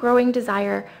same growing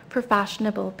desire for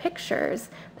fashionable pictures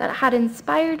that had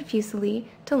inspired Fuseli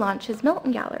to launch his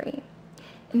Milton Gallery.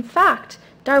 In fact,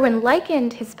 Darwin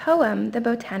likened his poem, The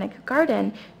Botanic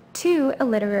Garden, to a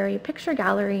literary picture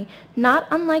gallery not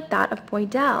unlike that of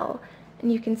Boydell.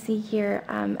 And you can see here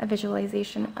a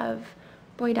visualization of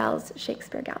Boydell's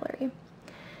Shakespeare Gallery.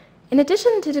 In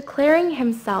addition to declaring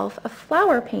himself a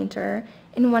flower painter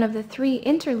in one of the 3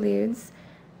 interludes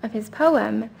of his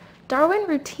poem, Darwin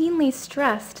routinely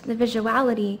stressed the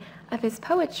visuality of his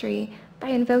poetry by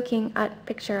invoking a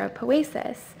picture of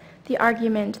poesis, the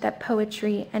argument that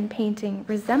poetry and painting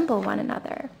resemble one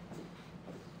another.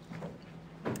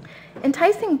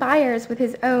 Enticing buyers with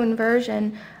his own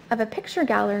version of a picture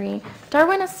gallery,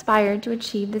 Darwin aspired to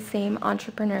achieve the same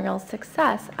entrepreneurial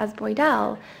success as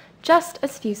Boydell, just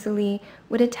as Fuseli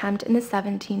would attempt in the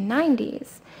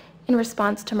 1790s. In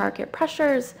response to market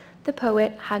pressures, the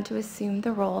poet had to assume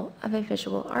the role of a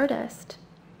visual artist.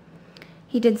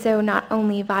 He did so not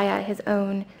only via his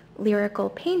own lyrical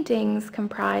paintings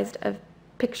comprised of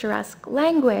picturesque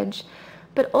language,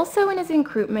 but also in his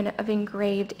recruitment of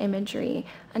engraved imagery,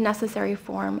 a necessary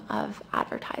form of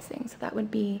advertising. So that would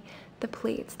be the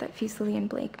plates that Fuseli and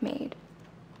Blake made.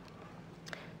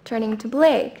 Turning to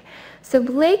Blake. So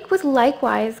Blake was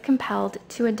likewise compelled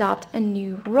to adopt a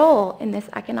new role in this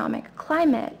economic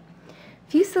climate.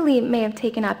 Fuseli may have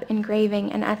taken up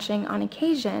engraving and etching on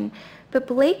occasion, but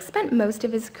Blake spent most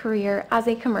of his career as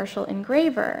a commercial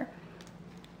engraver.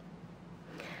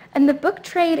 And the book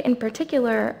trade in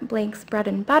particular, Blake's bread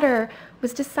and butter,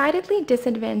 was decidedly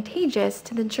disadvantageous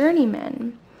to the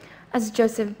journeyman. As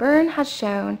Joseph Byrne has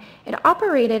shown, it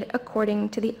operated according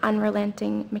to the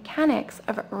unrelenting mechanics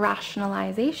of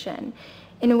rationalization,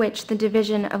 in which the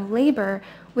division of labor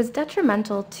was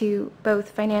detrimental to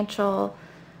both financial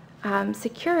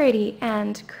security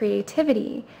and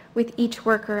creativity, with each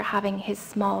worker having his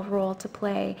small role to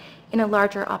play in a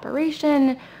larger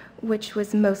operation, which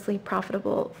was mostly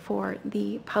profitable for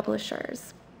the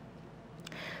publishers.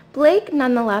 Blake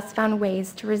nonetheless found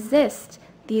ways to resist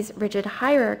these rigid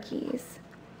hierarchies.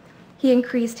 He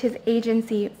increased his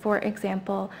agency, for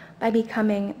example, by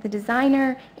becoming the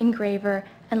designer, engraver,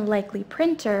 and likely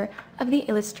printer of the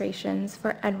illustrations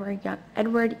for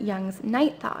Edward Young's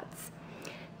Night Thoughts.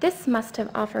 This must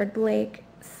have offered Blake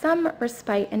some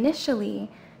respite initially,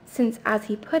 since, as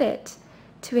he put it,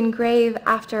 to engrave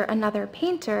after another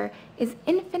painter is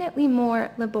infinitely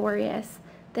more laborious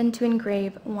than to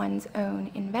engrave one's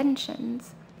own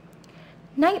inventions.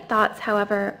 Night Thoughts,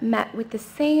 however, met with the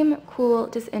same cool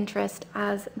disinterest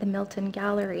as the Milton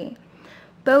Gallery.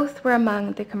 Both were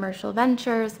among the commercial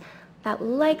ventures that,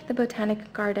 like the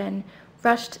Botanic Garden,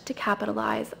 rushed to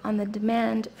capitalize on the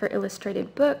demand for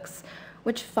illustrated books,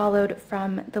 which followed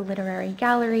from the literary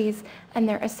galleries and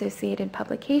their associated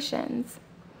publications.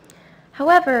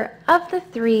 However, of the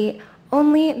 3,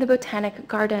 only the Botanic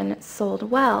Garden sold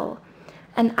well,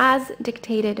 and as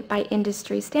dictated by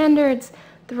industry standards,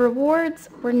 the rewards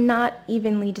were not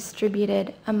evenly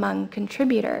distributed among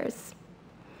contributors.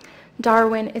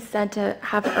 Darwin is said to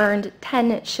have earned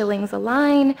 10 shillings a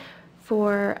line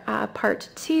for part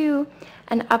 2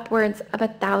 and upwards of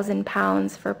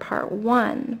 £1,000 for part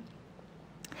 1.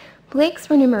 Blake's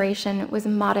remuneration was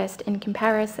modest in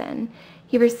comparison.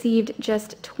 He received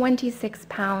just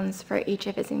 £26 for each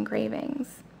of his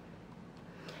engravings.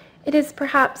 It is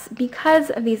perhaps because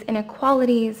of these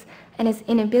inequalities and his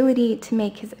inability to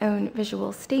make his own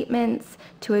visual statements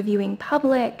to a viewing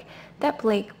public that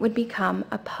Blake would become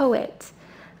a poet,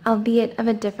 albeit of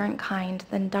a different kind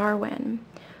than Darwin.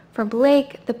 For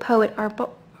Blake, the poet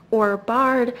or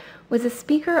bard was a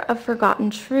speaker of forgotten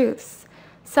truths,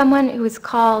 someone who was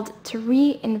called to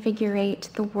reinvigorate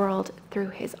the world through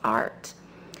his art.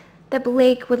 That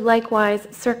Blake would likewise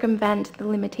circumvent the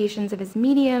limitations of his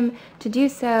medium to do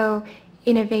so,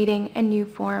 innovating a new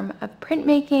form of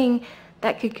printmaking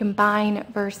that could combine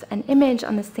verse and image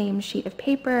on the same sheet of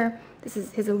paper, This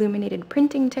is his illuminated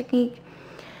printing technique.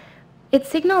 It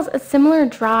signals a similar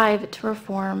drive to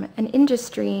reform an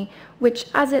industry which,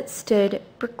 as it stood,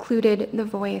 precluded the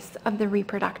voice of the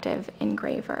reproductive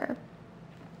engraver.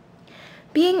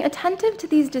 Being attentive to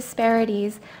these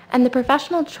disparities and the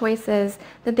professional choices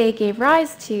that they gave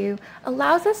rise to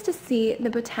allows us to see the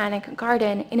Botanic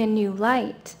Garden in a new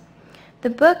light. The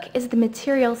book is the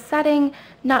material setting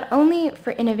not only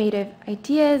for innovative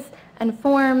ideas and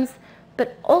forms,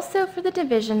 but also for the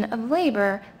division of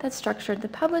labor that structured the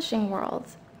publishing world.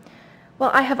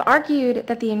 While I have argued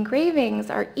that the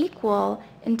engravings are equal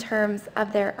in terms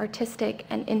of their artistic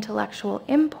and intellectual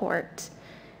import,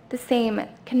 the same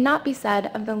cannot be said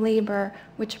of the labor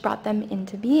which brought them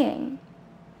into being.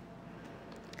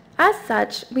 As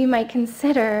such, we might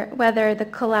consider whether the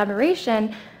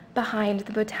collaboration behind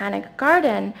the Botanic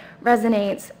Garden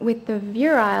resonates with the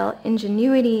virile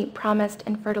ingenuity promised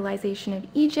in Fertilization of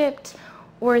Egypt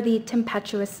or the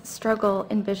tempestuous struggle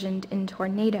envisioned in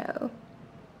Tornado.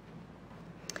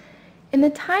 In the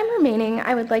time remaining,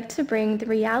 I would like to bring the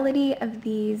reality of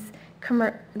this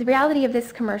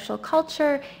commercial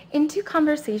culture into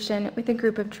conversation with a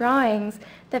group of drawings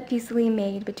that Fuseli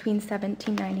made between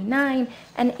 1799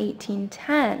 and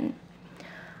 1810.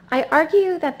 I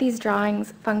argue that these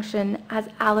drawings function as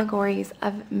allegories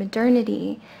of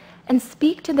modernity and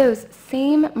speak to those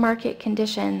same market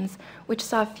conditions which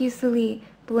saw Fuseli,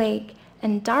 Blake,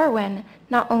 and Darwin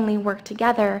not only work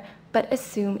together, but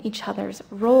assume each other's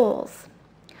roles.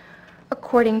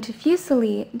 According to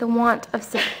Fuseli, the want of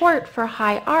support for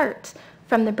high art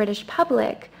from the British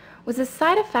public was a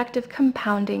side effect of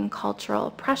compounding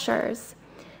cultural pressures,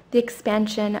 the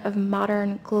expansion of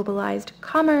modern globalized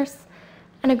commerce,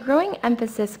 and a growing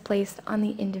emphasis placed on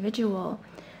the individual,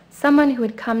 someone who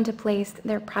had come to place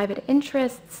their private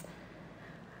interests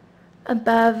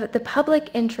above the public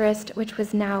interest which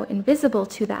was now invisible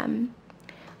to them.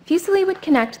 Fuseli would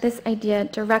connect this idea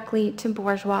directly to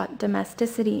bourgeois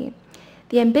domesticity.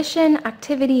 The ambition,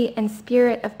 activity, and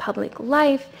spirit of public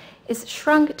life is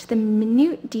shrunk to the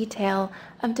minute detail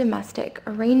of domestic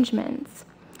arrangements.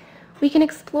 We can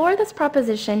explore this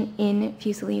proposition in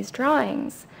Fuseli's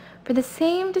drawings, for the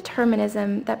same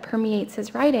determinism that permeates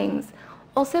his writings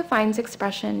also finds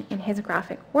expression in his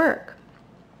graphic work.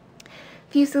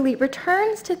 Fuseli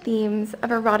returns to themes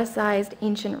of eroticized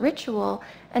ancient ritual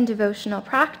and devotional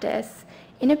practice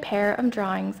in a pair of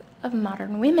drawings of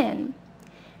modern women.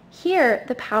 Here,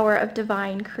 the power of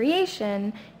divine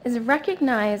creation is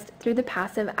recognized through the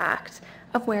passive act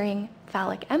of wearing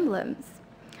phallic emblems.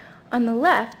 On the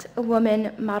left, a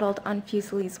woman modeled on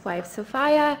Fuseli's wife,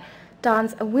 Sophia,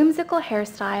 dons a whimsical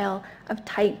hairstyle of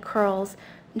tight curls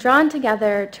drawn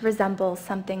together to resemble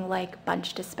something like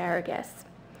bunched asparagus.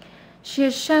 She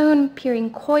is shown peering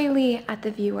coyly at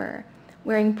the viewer,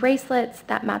 wearing bracelets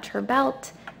that match her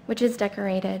belt, which is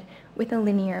decorated with a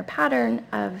linear pattern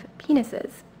of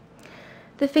penises.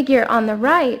 The figure on the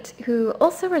right, who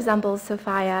also resembles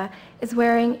Sophia, is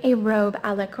wearing a robe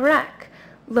à la grecque,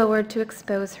 lowered to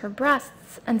expose her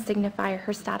breasts and signify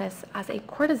her status as a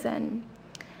courtesan.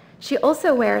 She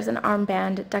also wears an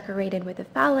armband decorated with a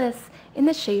phallus in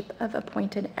the shape of a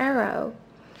pointed arrow.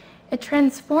 It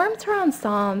transforms her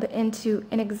ensemble into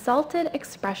an exalted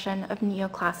expression of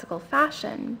neoclassical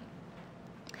fashion.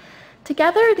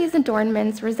 Together, these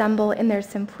adornments resemble in their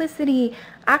simplicity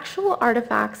actual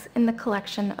artifacts in the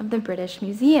collection of the British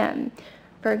Museum.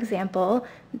 For example,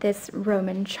 this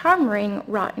Roman charm ring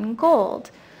wrought in gold,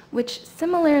 which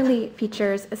similarly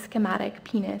features a schematic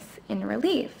penis in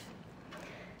relief.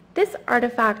 This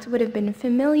artifact would have been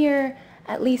familiar,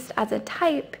 at least as a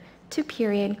type, to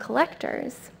period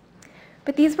collectors.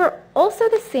 But these were also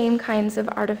the same kinds of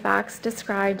artifacts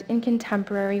described in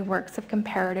contemporary works of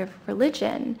comparative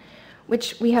religion,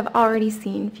 which we have already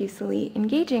seen Fuseli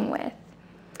engaging with.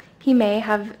 He may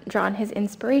have drawn his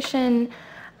inspiration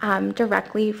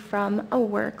directly from a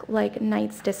work like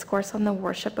Knight's Discourse on the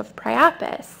Worship of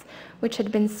Priapus, which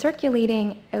had been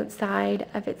circulating outside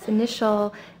of its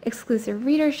initial exclusive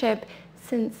readership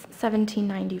since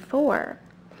 1794.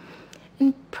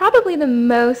 In probably the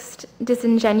most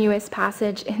disingenuous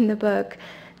passage in the book,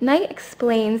 Knight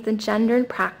explains the gendered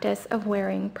practice of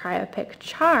wearing priapic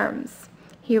charms.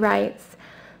 He writes,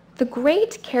 "The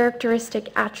great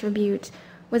characteristic attribute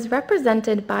was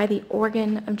represented by the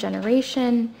organ of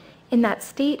generation in that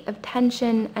state of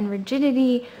tension and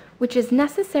rigidity which is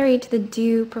necessary to the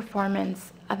due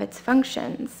performance of its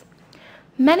functions.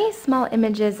 Many small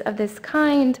images of this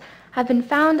kind have been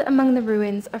found among the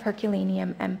ruins of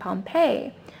Herculaneum and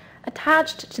Pompeii,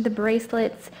 attached to the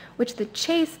bracelets which the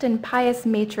chaste and pious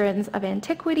matrons of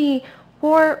antiquity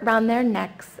wore round their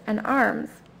necks and arms.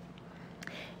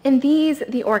 In these,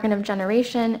 the organ of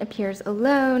generation appears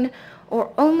alone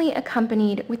or only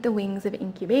accompanied with the wings of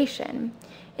incubation,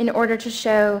 in order to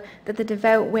show that the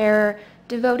devout wearer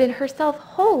devoted herself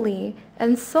wholly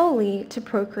and solely to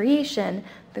procreation,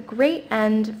 the great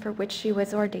end for which she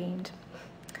was ordained.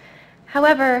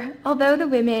 However, although the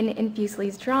women in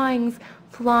Fuseli's drawings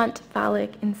flaunt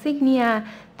phallic insignia,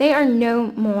 they are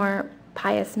no more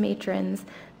pious matrons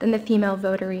than the female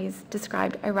votaries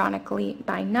described ironically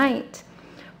by Knight.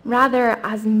 Rather,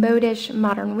 as modish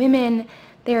modern women,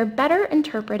 they are better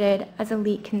interpreted as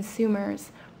elite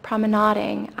consumers,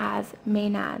 promenading as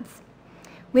maenads.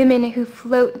 Women who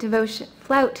flout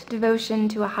devotion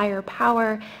to a higher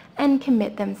power and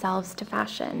commit themselves to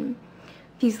fashion.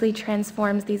 Fuseli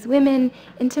transforms these women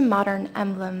into modern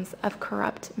emblems of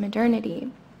corrupt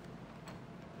modernity.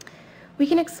 We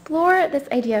can explore this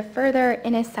idea further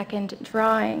in a second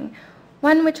drawing,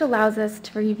 one which allows us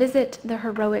to revisit the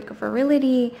heroic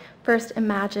virility first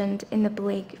imagined in the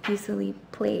Blake Fuseli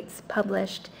plates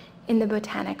published in the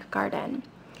Botanic Garden.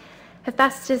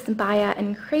 Hephaestus, Baia,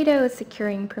 and Credo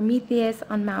securing Prometheus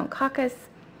on Mount Caucasus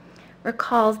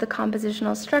recalls the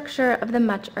compositional structure of the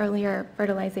much earlier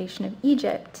Fertilization of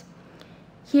Egypt.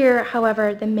 Here,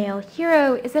 however, the male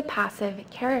hero is a passive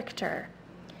character.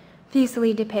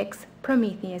 Fuseli depicts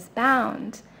Prometheus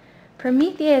bound.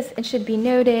 Prometheus, it should be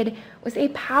noted, was a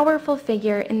powerful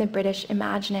figure in the British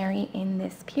imaginary in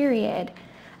this period,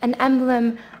 an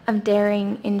emblem of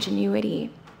daring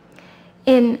ingenuity.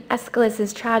 In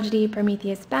Aeschylus's tragedy,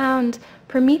 Prometheus Bound,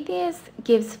 Prometheus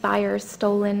gives fire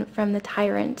stolen from the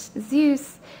tyrant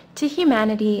Zeus to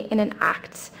humanity in an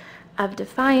act of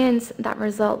defiance that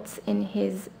results in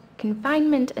his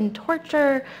confinement and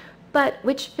torture, but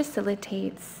which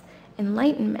facilitates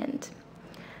enlightenment.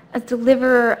 As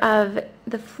deliverer of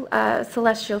the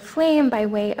celestial flame by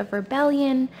way of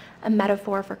rebellion, a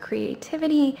metaphor for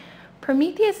creativity,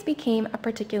 Prometheus became a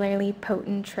particularly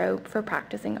potent trope for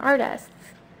practicing artists.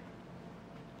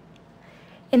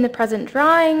 In the present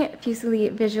drawing,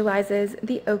 Fuseli visualizes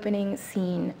the opening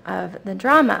scene of the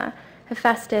drama.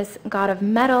 Hephaestus, god of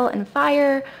metal and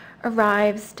fire,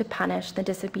 arrives to punish the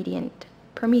disobedient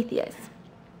Prometheus.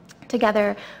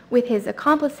 Together with his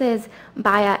accomplices,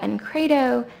 Baia and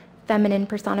Credo, feminine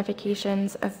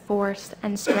personifications of force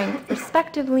and strength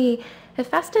respectively,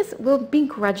 Hephaestus will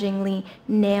begrudgingly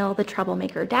nail the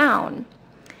troublemaker down.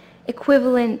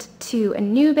 Equivalent to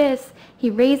Anubis, he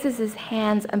raises his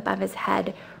hands above his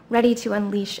head, ready to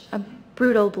unleash a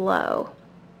brutal blow.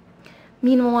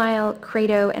 Meanwhile,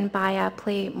 Credo and Baia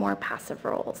play more passive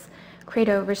roles.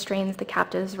 Credo restrains the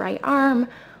captive's right arm,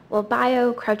 while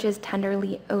Baia crouches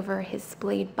tenderly over his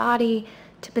splayed body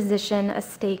to position a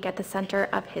stake at the center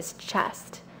of his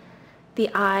chest. The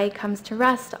eye comes to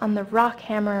rest on the rock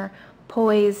hammer,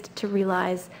 poised to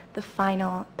realize the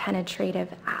final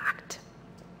penetrative act.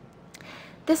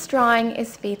 This drawing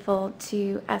is faithful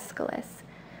to Aeschylus,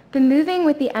 but moving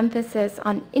with the emphasis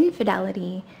on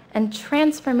infidelity and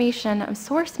transformation of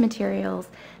source materials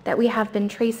that we have been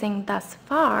tracing thus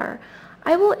far,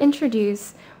 I will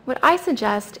introduce what I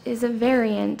suggest is a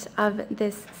variant of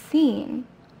this scene.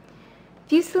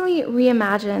 Fuseli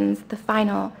reimagines the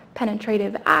final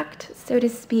penetrative act, so to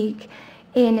speak,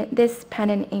 in this pen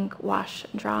and ink wash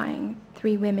drawing,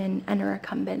 3 women and a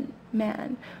recumbent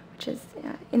man, which is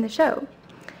in the show.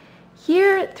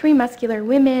 Here, 3 muscular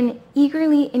women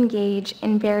eagerly engage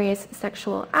in various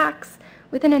sexual acts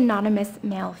with an anonymous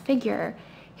male figure,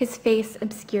 his face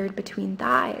obscured between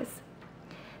thighs.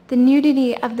 The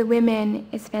nudity of the women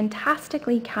is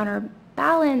fantastically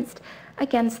counterbalanced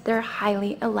against their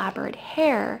highly elaborate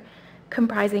hair,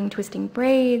 comprising twisting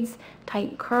braids,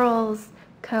 tight curls,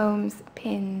 combs,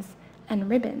 pins, and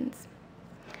ribbons.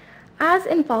 As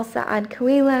in Falsa ad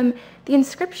Coelum, the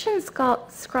inscription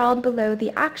scrawled below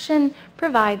the action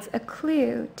provides a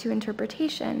clue to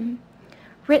interpretation.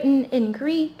 Written in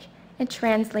Greek, it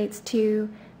translates to,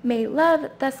 "May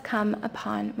love thus come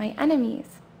upon my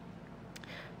enemies."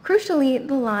 Crucially,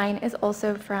 the line is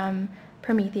also from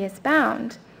Prometheus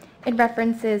Bound. It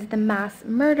references the mass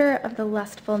murder of the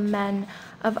lustful men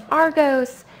of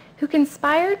Argos who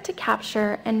conspired to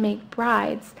capture and make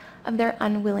brides of their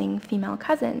unwilling female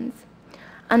cousins.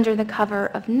 Under the cover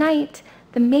of night,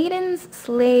 the maidens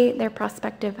slay their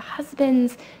prospective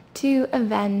husbands to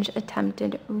avenge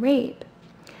attempted rape.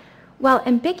 While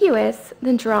ambiguous,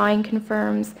 the drawing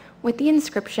confirms what the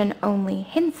inscription only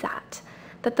hints at,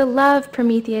 that the love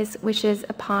Prometheus wishes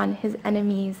upon his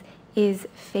enemies is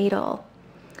fatal.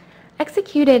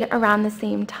 Executed around the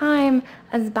same time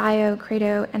as Baia,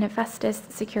 Credo, and Hephaestus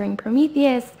securing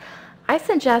Prometheus, I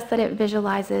suggest that it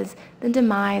visualizes the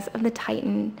demise of the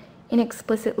Titan in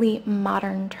explicitly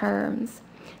modern terms.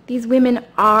 These women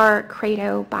are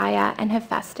Crito, Baia, and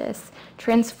Hephaestus,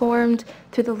 transformed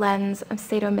through the lens of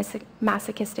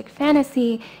sadomasochistic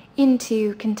fantasy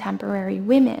into contemporary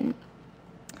women.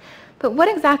 But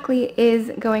what exactly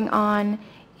is going on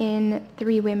in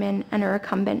Three Women and a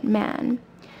Recumbent Man?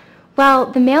 Well,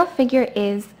 the male figure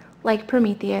is, like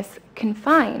Prometheus,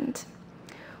 confined.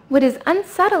 What is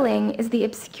unsettling is the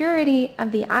obscurity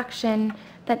of the action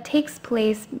that takes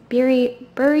place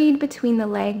buried between the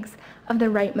legs of the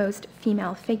rightmost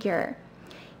female figure.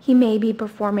 He may be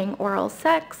performing oral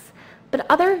sex, but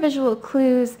other visual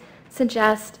clues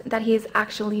suggest that he is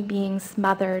actually being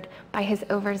smothered by his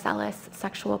overzealous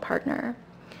sexual partner.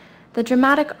 The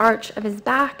dramatic arch of his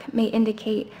back may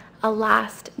indicate a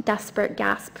last desperate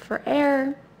gasp for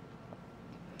air,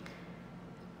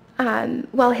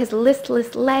 while his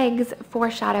listless legs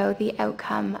foreshadow the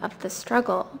outcome of the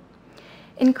struggle.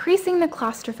 Increasing the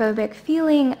claustrophobic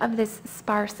feeling of this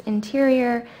sparse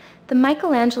interior, the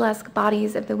Michelangelesque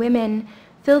bodies of the women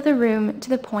fill the room to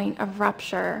the point of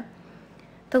rupture.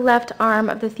 The left arm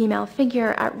of the female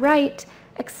figure at right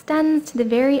extends to the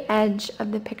very edge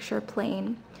of the picture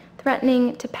plane,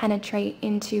 threatening to penetrate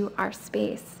into our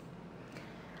space.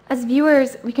 As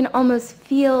viewers, we can almost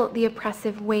feel the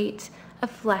oppressive weight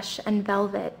of flesh and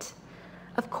velvet.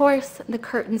 Of course, the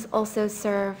curtains also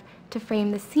serve to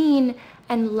frame the scene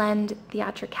and lend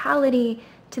theatricality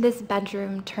to this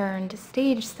bedroom-turned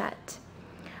stage set.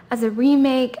 As a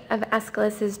remake of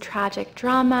Aeschylus's tragic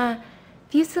drama,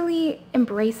 Fuseli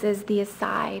embraces the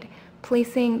aside,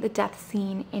 placing the death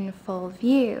scene in full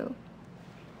view.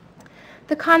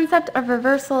 The concept of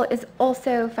reversal is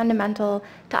also fundamental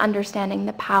to understanding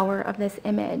the power of this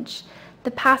image.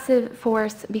 The passive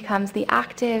force becomes the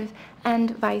active,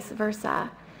 and vice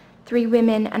versa. Three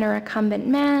Women and a Recumbent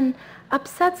Man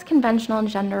upsets conventional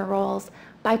gender roles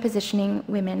by positioning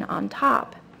women on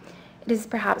top. It is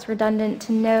perhaps redundant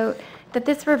to note that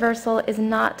this reversal is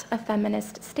not a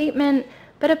feminist statement,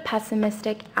 but a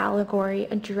pessimistic allegory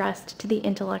addressed to the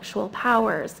intellectual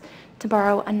powers, to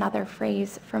borrow another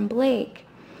phrase from Blake.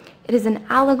 It is an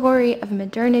allegory of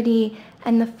modernity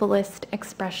and the fullest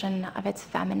expression of its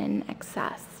feminine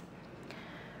excess.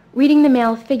 Reading the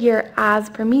male figure as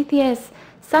Prometheus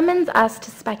summons us to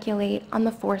speculate on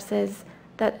the forces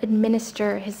that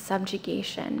administer his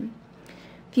subjugation.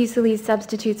 Fuseli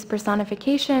substitutes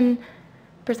personifications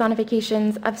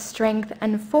of strength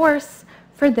and force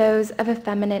for those of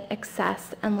effeminate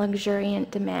excess and luxuriant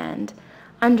demand,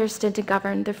 understood to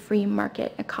govern the free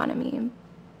market economy.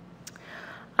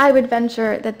 I would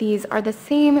venture that these are the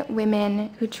same women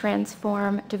who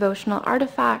transform devotional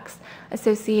artifacts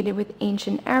associated with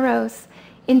ancient eros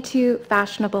into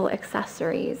fashionable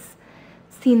accessories.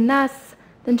 Seen thus,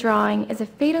 the drawing is a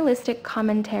fatalistic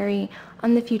commentary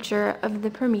on the future of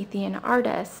the Promethean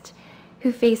artist,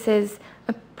 who faces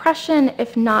oppression,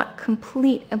 if not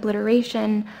complete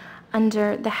obliteration,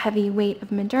 under the heavy weight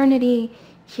of modernity,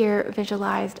 here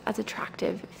visualized as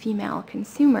attractive female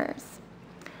consumers.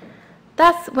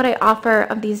 Thus, what I offer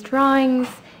of these drawings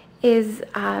is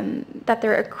that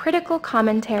they're a critical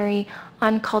commentary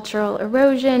on cultural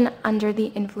erosion under the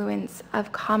influence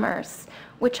of commerce,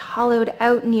 which hollowed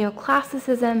out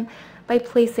neoclassicism by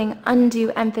placing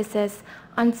undue emphasis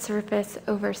on surface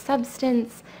over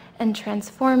substance and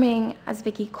transforming, as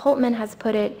Vicky Coltman has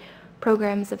put it,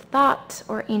 programs of thought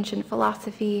or ancient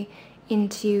philosophy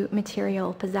into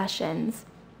material possessions.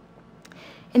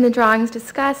 In the drawings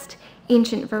discussed,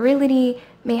 ancient virility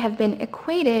may have been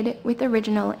equated with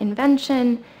original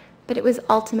invention, but it was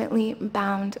ultimately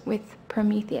bound with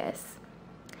Prometheus.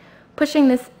 Pushing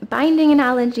this binding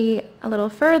analogy a little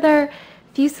further,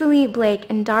 Fuseli, Blake,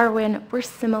 and Darwin were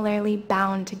similarly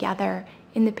bound together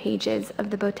in the pages of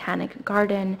the Botanic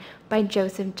Garden by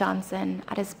Joseph Johnson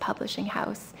at his publishing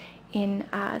house in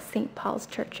St. Paul's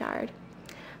Churchyard.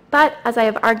 But as I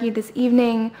have argued this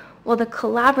evening, while the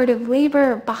collaborative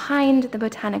labor behind the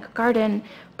Botanic Garden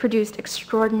produced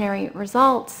extraordinary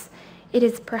results, it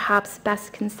is perhaps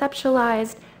best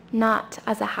conceptualized not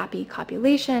as a happy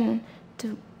copulation,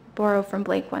 to borrow from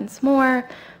Blake once more,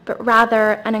 but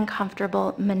rather an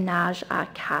uncomfortable menage a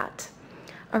quatre,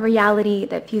 a reality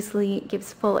that Fuseli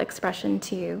gives full expression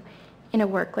to in a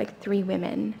work like Three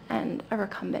Women and a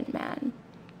Recumbent Man.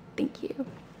 Thank you.